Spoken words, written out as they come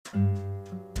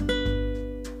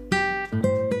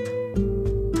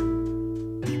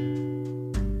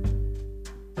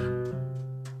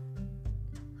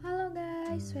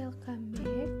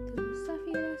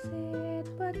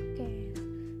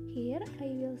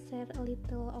share a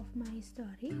little of my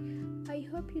story. I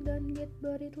hope you don't get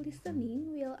bored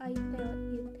listening while I tell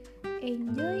it.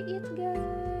 Enjoy it,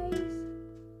 guys!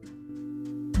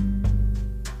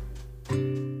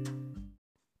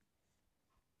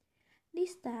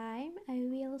 This time, I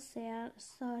will share a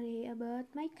story about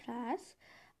my crush.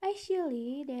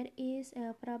 Actually, there is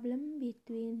a problem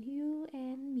between you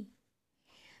and me.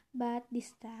 But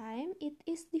this time, it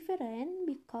is different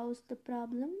because the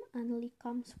problem only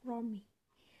comes from me.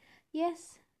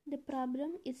 Yes, the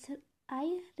problem is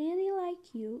I really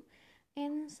like you,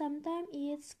 and sometimes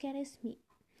it scares me.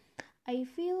 I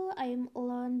feel I'm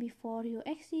alone before you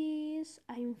exist.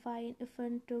 I'm fine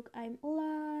even though I'm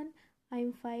alone.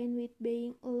 I'm fine with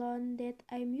being alone that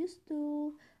I'm used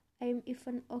to. I'm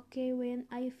even okay when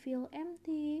I feel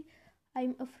empty.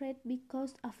 I'm afraid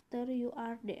because after you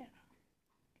are there.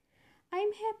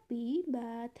 I'm happy,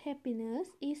 but happiness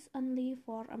is only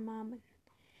for a moment.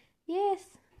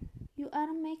 Yes, you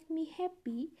are make me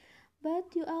happy,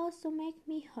 but you also make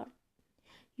me hurt.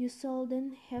 You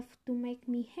shouldn't have to make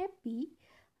me happy,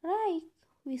 right?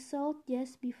 We should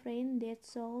just be friends that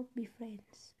should be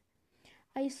friends.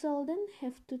 I shouldn't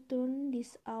have to turn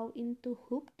this out into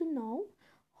hope to know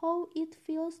how it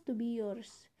feels to be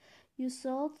yours. You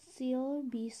should still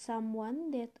be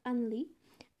someone that only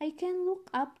I can look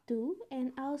up to,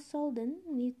 and I shouldn't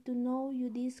need to know you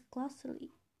this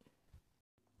closely.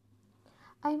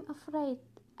 I'm afraid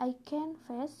I can't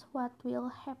face what will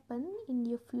happen in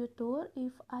the future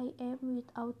if I am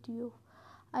without you.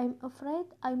 I'm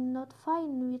afraid I'm not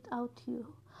fine without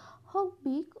you. How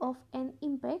big of an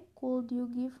impact could you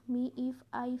give me if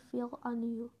I feel on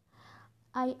you?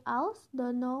 I also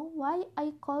don't know why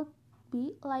I could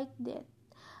be like that.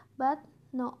 But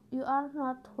no, you are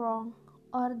not wrong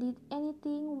or did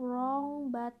anything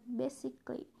wrong, but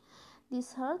basically,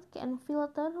 this hurt can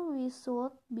filter we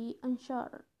should be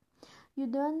unsure. You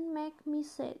don't make me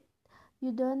sad.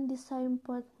 You don't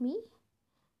disappoint me.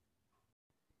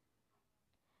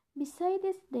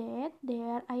 Besides that,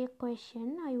 there is a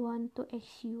question I want to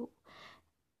ask you.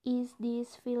 Is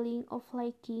this feeling of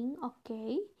liking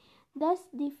okay? Does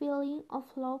the feeling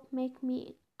of love make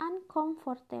me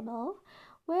uncomfortable?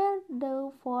 Were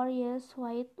the 4 years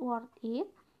wait worth it?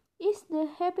 Is the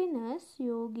happiness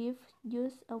you give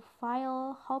just a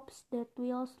false hopes that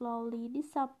will slowly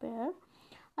disappear?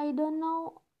 I don't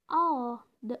know all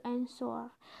the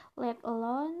answer, let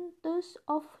alone those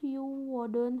of you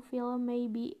wouldn't feel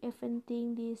maybe even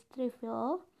think this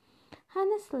trivial.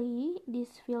 Honestly,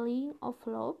 this feeling of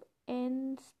love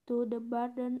ends to the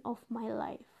burden of my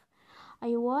life.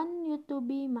 I want you to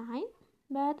be mine,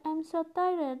 but I'm so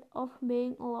tired of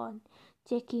being alone.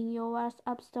 Checking your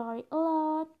WhatsApp story a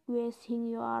lot, wishing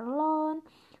you are alone,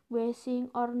 wishing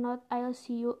or not I'll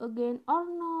see you again or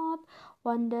not,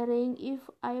 wondering if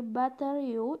I bother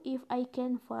you if I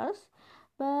can first.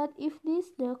 But if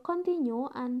this the continue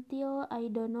until I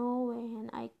don't know when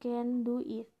I can do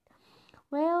it.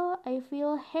 Well, I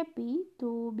feel happy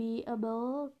to be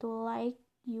able to like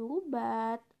you,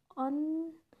 but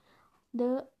on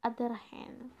the other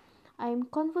hand, I'm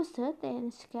confused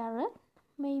and scared.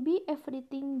 Maybe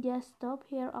everything just stop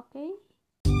here, okay?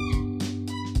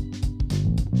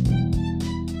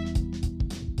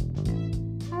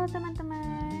 Halo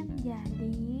teman-teman,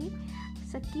 jadi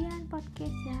sekian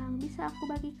podcast yang bisa aku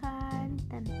bagikan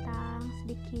tentang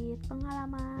sedikit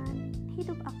pengalaman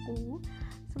hidup aku.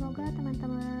 Semoga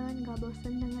teman-teman gak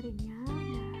bosen dengerinnya,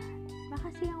 dan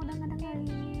makasih yang udah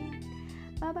ngedengerin.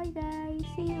 Bye bye guys,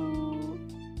 see you.